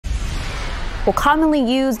Well, commonly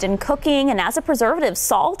used in cooking and as a preservative,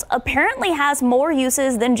 salt apparently has more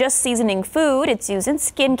uses than just seasoning food. It's used in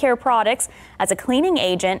skincare products as a cleaning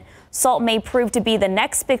agent. Salt may prove to be the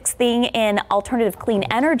next big thing in alternative clean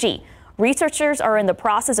energy. Researchers are in the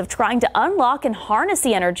process of trying to unlock and harness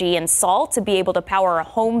the energy in salt to be able to power our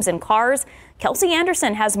homes and cars. Kelsey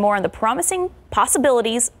Anderson has more on the promising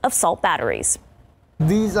possibilities of salt batteries.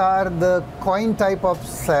 These are the coin type of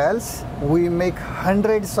cells. We make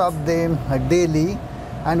hundreds of them daily,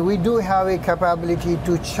 and we do have a capability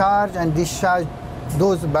to charge and discharge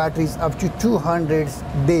those batteries up to 200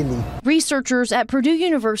 daily. Researchers at Purdue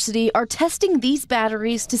University are testing these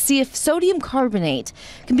batteries to see if sodium carbonate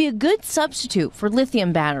can be a good substitute for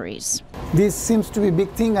lithium batteries. This seems to be a big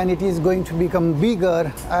thing, and it is going to become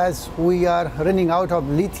bigger as we are running out of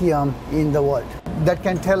lithium in the world. That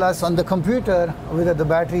can tell us on the computer whether the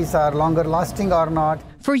batteries are longer lasting or not.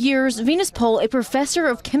 For years, Venus Pohl, a professor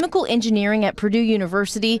of chemical engineering at Purdue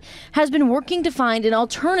University, has been working to find an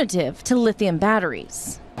alternative to lithium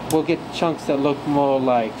batteries. We'll get chunks that look more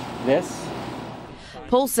like this.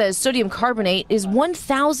 Pohl says sodium carbonate is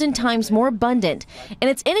 1,000 times more abundant, and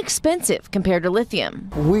it's inexpensive compared to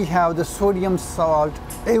lithium. We have the sodium salt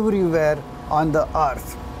everywhere on the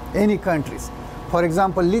earth, any countries. For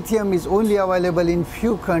example, lithium is only available in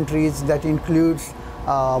few countries, that includes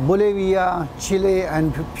Bolivia, Chile,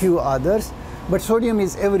 and few others. But sodium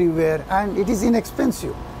is everywhere, and it is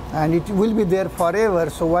inexpensive, and it will be there forever.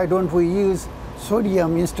 So why don't we use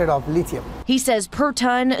sodium instead of lithium? He says per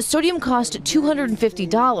ton, sodium cost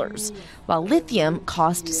 $250, while lithium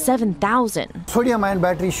cost $7,000. Sodium-ion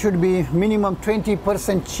battery should be minimum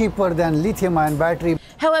 20% cheaper than lithium-ion battery.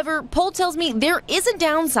 However, Pohl tells me there is a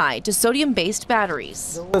downside to sodium-based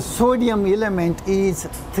batteries. The sodium element is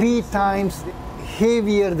 3 times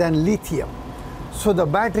heavier than lithium. So the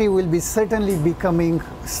battery will be certainly becoming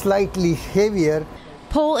slightly heavier.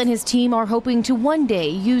 Pohl and his team are hoping to one day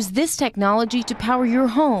use this technology to power your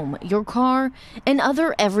home, your car, and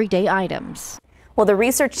other everyday items. Well, the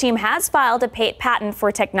research team has filed a patent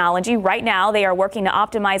for technology. Right now, they are working to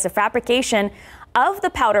optimize the fabrication of the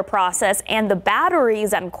powder process and the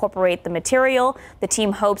batteries that incorporate the material. The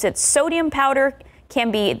team hopes its sodium powder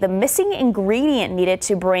can be the missing ingredient needed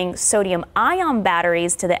to bring sodium-ion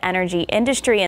batteries to the energy industry.